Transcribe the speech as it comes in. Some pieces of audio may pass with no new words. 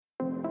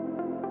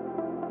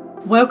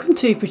Welcome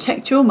to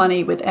Protect Your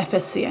Money with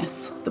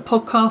FSCS, the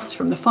podcast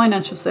from the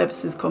Financial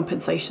Services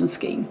Compensation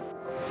Scheme.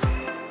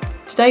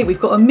 Today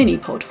we've got a mini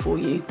pod for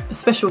you, a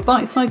special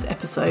bite-sized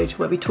episode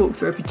where we talk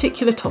through a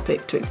particular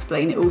topic to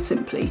explain it all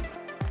simply.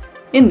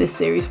 In this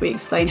series we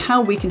explain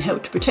how we can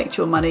help to protect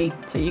your money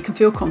so you can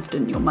feel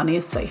confident your money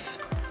is safe.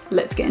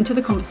 Let's get into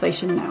the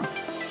conversation now.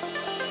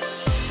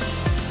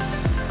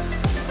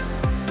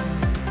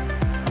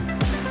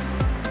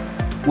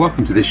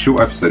 Welcome to this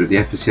short episode of the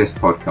FSCS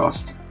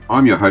podcast.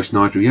 I'm your host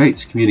Nigel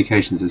Yates,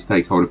 Communications and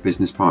Stakeholder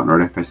Business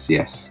Partner at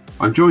FSCS.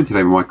 I'm joined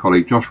today by my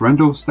colleague Josh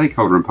Rendell,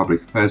 Stakeholder and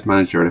Public Affairs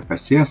Manager at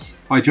FSCS.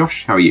 Hi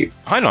Josh, how are you?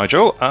 Hi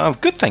Nigel,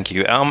 good thank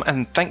you,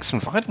 and thanks for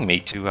inviting me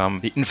to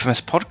the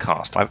infamous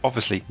podcast. I've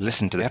obviously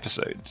listened to the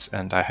episodes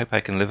and I hope I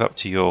can live up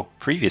to your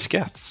previous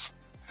guests.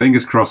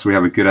 Fingers crossed we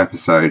have a good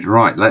episode.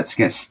 Right, let's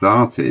get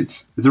started.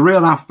 There's a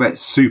real alphabet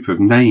soup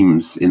of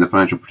names in the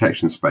financial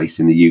protection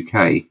space in the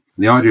UK.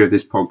 The idea of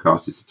this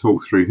podcast is to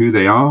talk through who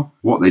they are,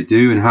 what they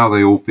do, and how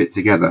they all fit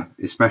together,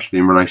 especially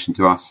in relation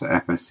to us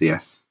at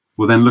FSCS.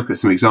 We'll then look at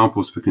some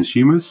examples for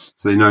consumers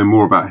so they know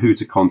more about who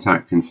to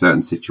contact in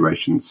certain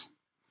situations.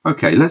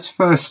 Okay, let's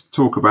first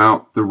talk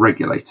about the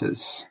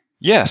regulators.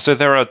 Yeah, so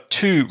there are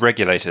two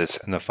regulators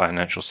in the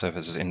financial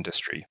services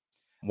industry.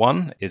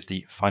 One is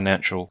the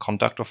Financial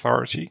Conduct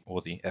Authority,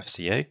 or the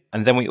FCA,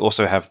 and then we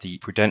also have the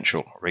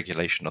Prudential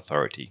Regulation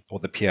Authority, or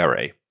the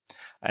PRA,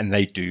 and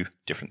they do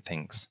different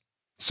things.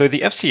 So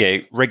the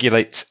FCA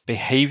regulates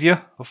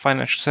behavior of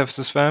financial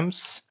services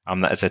firms,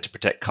 that is there to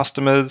protect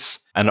customers,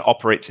 and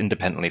operates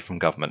independently from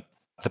government.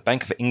 The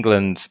Bank of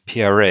England's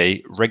PRA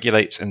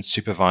regulates and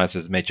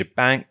supervises major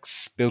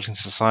banks, building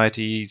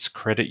societies,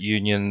 credit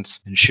unions,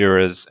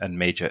 insurers, and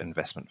major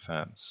investment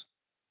firms.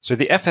 So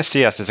the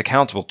FSCS is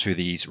accountable to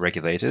these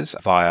regulators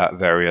via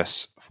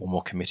various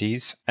formal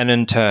committees, and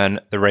in turn,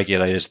 the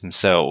regulators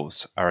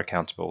themselves are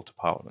accountable to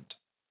Parliament.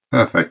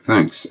 Perfect,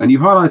 thanks. And you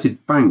highlighted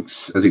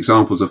banks as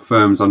examples of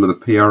firms under the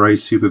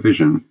PRA's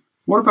supervision.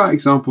 What about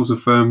examples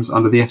of firms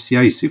under the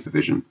FCA's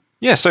supervision?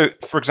 Yeah, so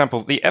for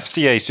example, the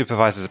FCA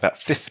supervises about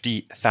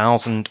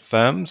 50,000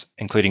 firms,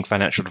 including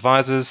financial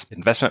advisors,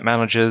 investment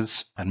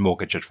managers, and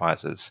mortgage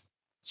advisors.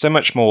 So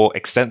much more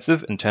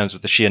extensive in terms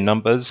of the sheer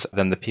numbers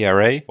than the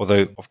PRA,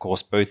 although, of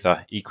course, both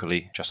are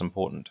equally just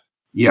important.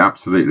 Yeah,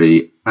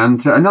 absolutely.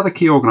 And another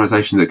key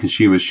organisation that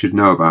consumers should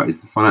know about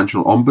is the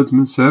Financial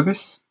Ombudsman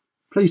Service.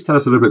 Please tell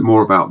us a little bit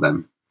more about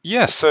them.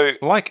 Yes, so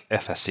like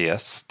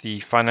FSCS,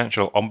 the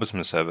Financial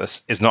Ombudsman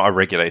Service is not a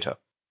regulator.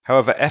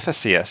 However,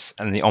 FSCS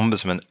and the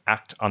Ombudsman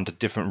act under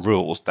different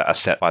rules that are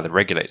set by the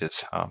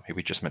regulators, who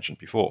we just mentioned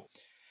before.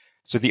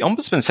 So the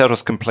Ombudsman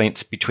settles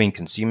complaints between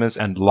consumers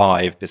and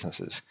live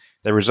businesses.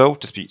 They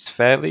resolve disputes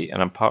fairly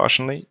and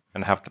impartially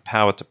and have the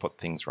power to put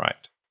things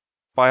right.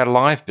 By a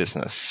live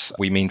business,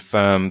 we mean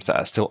firms that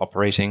are still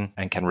operating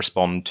and can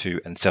respond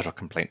to and settle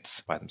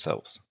complaints by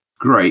themselves.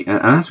 Great. And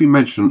as we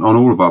mentioned on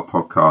all of our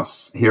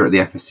podcasts, here at the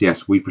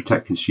FSCS, we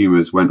protect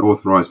consumers when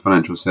authorised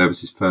financial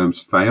services firms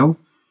fail.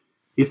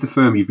 If the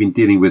firm you've been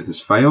dealing with has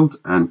failed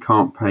and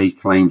can't pay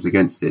claims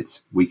against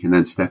it, we can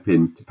then step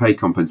in to pay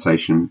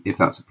compensation if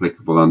that's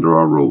applicable under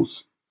our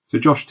rules. So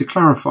Josh, to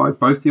clarify,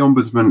 both the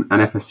Ombudsman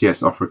and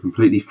FSCS offer a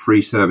completely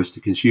free service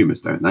to consumers,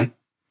 don't they?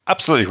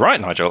 Absolutely right,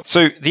 Nigel.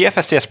 So the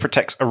FSCS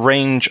protects a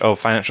range of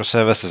financial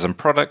services and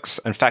products.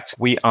 In fact,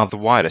 we are the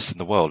widest in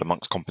the world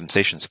amongst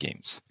compensation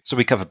schemes. So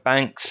we cover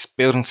banks,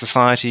 building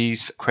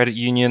societies, credit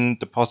union,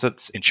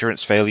 deposits,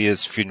 insurance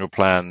failures, funeral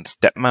plans,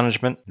 debt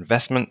management,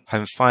 investment,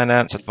 home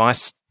finance,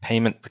 advice,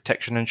 payment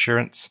protection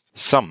insurance,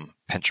 some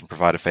pension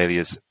provider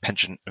failures,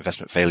 pension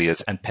investment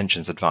failures, and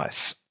pensions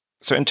advice.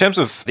 So in terms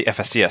of the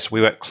FSCS,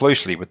 we work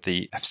closely with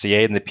the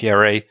FCA and the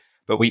PRA,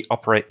 but we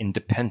operate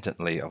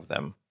independently of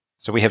them.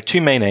 So we have two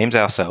main aims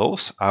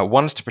ourselves.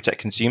 One is to protect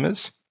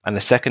consumers, and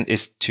the second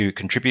is to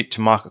contribute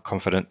to market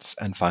confidence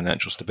and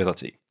financial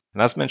stability.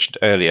 And as mentioned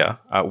earlier,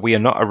 we are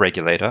not a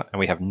regulator, and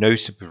we have no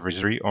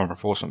supervisory or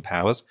enforcement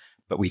powers,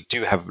 but we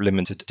do have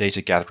limited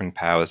data gathering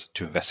powers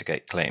to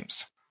investigate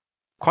claims.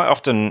 Quite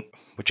often,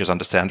 which is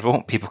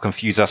understandable, people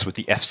confuse us with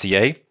the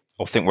FCA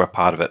or think we're a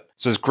part of it.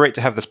 So it's great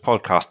to have this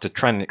podcast to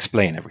try and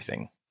explain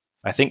everything.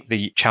 I think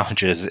the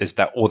challenge is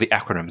that all the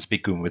acronyms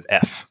begin with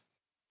F.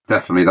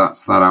 Definitely,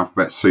 that's that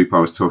alphabet soup I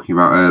was talking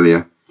about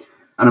earlier.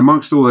 And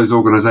amongst all those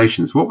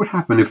organisations, what would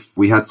happen if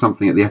we had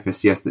something at the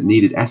FSCS that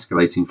needed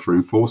escalating for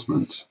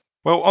enforcement?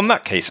 Well, on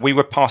that case, we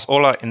would pass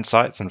all our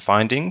insights and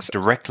findings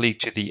directly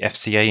to the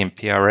FCA and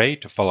PRA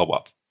to follow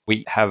up.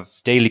 We have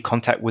daily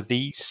contact with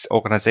these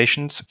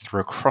organisations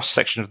through a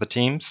cross-section of the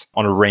teams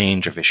on a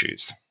range of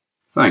issues.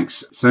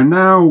 Thanks. So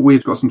now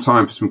we've got some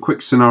time for some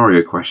quick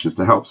scenario questions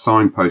to help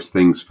signpost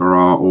things for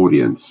our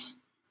audience.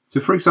 So,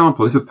 for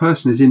example, if a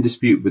person is in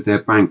dispute with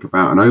their bank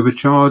about an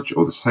overcharge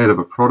or the sale of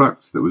a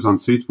product that was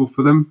unsuitable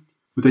for them,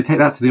 would they take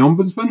that to the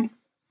Ombudsman?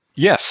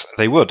 Yes,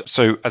 they would.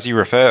 So, as you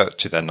refer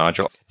to there,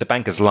 Nigel, the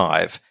bank is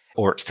live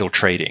or it's still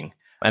trading.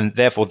 And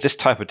therefore, this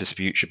type of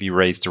dispute should be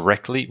raised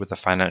directly with the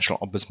Financial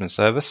Ombudsman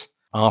Service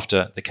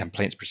after the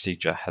complaints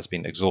procedure has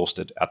been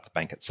exhausted at the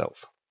bank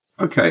itself.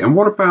 Okay, and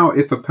what about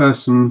if a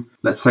person,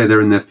 let's say they're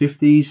in their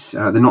 50s,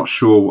 they're not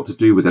sure what to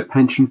do with their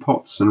pension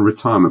pots and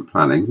retirement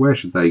planning? Where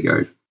should they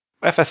go?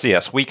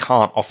 FSCS, we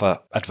can't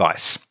offer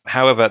advice.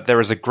 However, there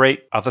is a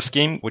great other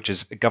scheme which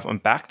is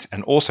government-backed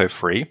and also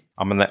free,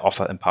 and they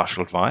offer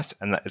impartial advice,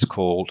 and that is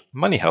called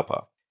Money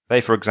Helper.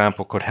 They, for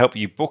example, could help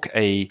you book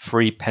a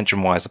free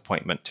PensionWise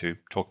appointment to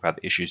talk about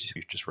the issues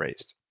you've just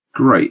raised.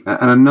 Great.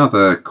 And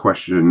another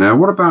question now,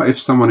 what about if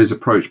someone is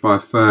approached by a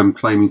firm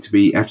claiming to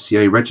be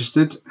FCA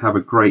registered, have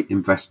a great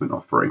investment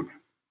offering?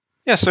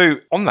 Yeah, so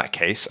on that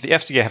case, the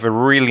FCA have a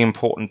really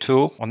important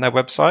tool on their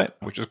website,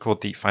 which is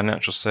called the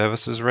Financial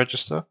Services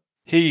Register.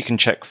 Here you can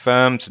check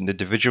firms and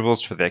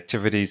individuals for the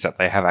activities that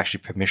they have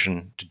actually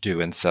permission to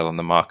do and sell on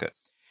the market.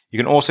 You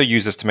can also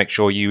use this to make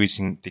sure you're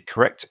using the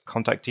correct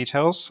contact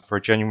details for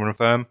a genuine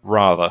firm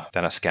rather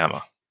than a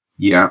scammer.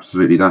 Yeah,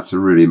 absolutely. That's a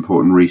really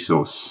important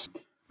resource.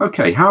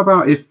 Okay, how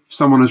about if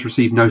someone has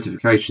received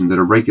notification that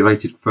a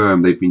regulated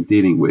firm they've been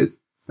dealing with,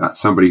 that's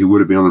somebody who would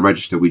have been on the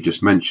register we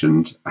just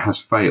mentioned, has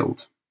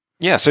failed?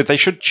 Yeah, so they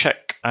should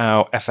check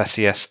our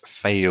FSCS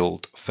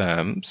failed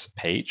firms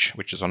page,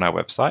 which is on our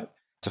website,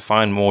 to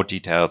find more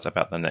details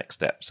about the next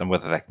steps and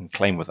whether they can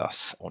claim with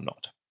us or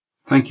not.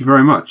 Thank you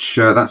very much.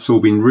 That's all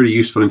been really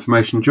useful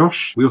information,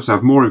 Josh. We also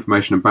have more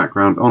information and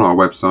background on our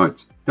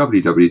website,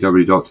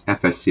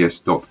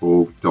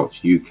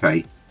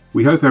 www.fscs.org.uk.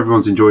 We hope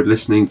everyone's enjoyed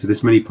listening to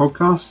this mini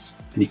podcast,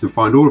 and you can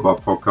find all of our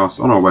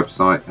podcasts on our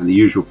website and the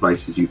usual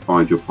places you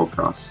find your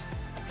podcasts.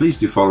 Please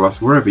do follow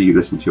us wherever you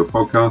listen to your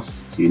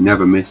podcasts so you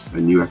never miss a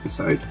new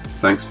episode.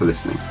 Thanks for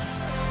listening.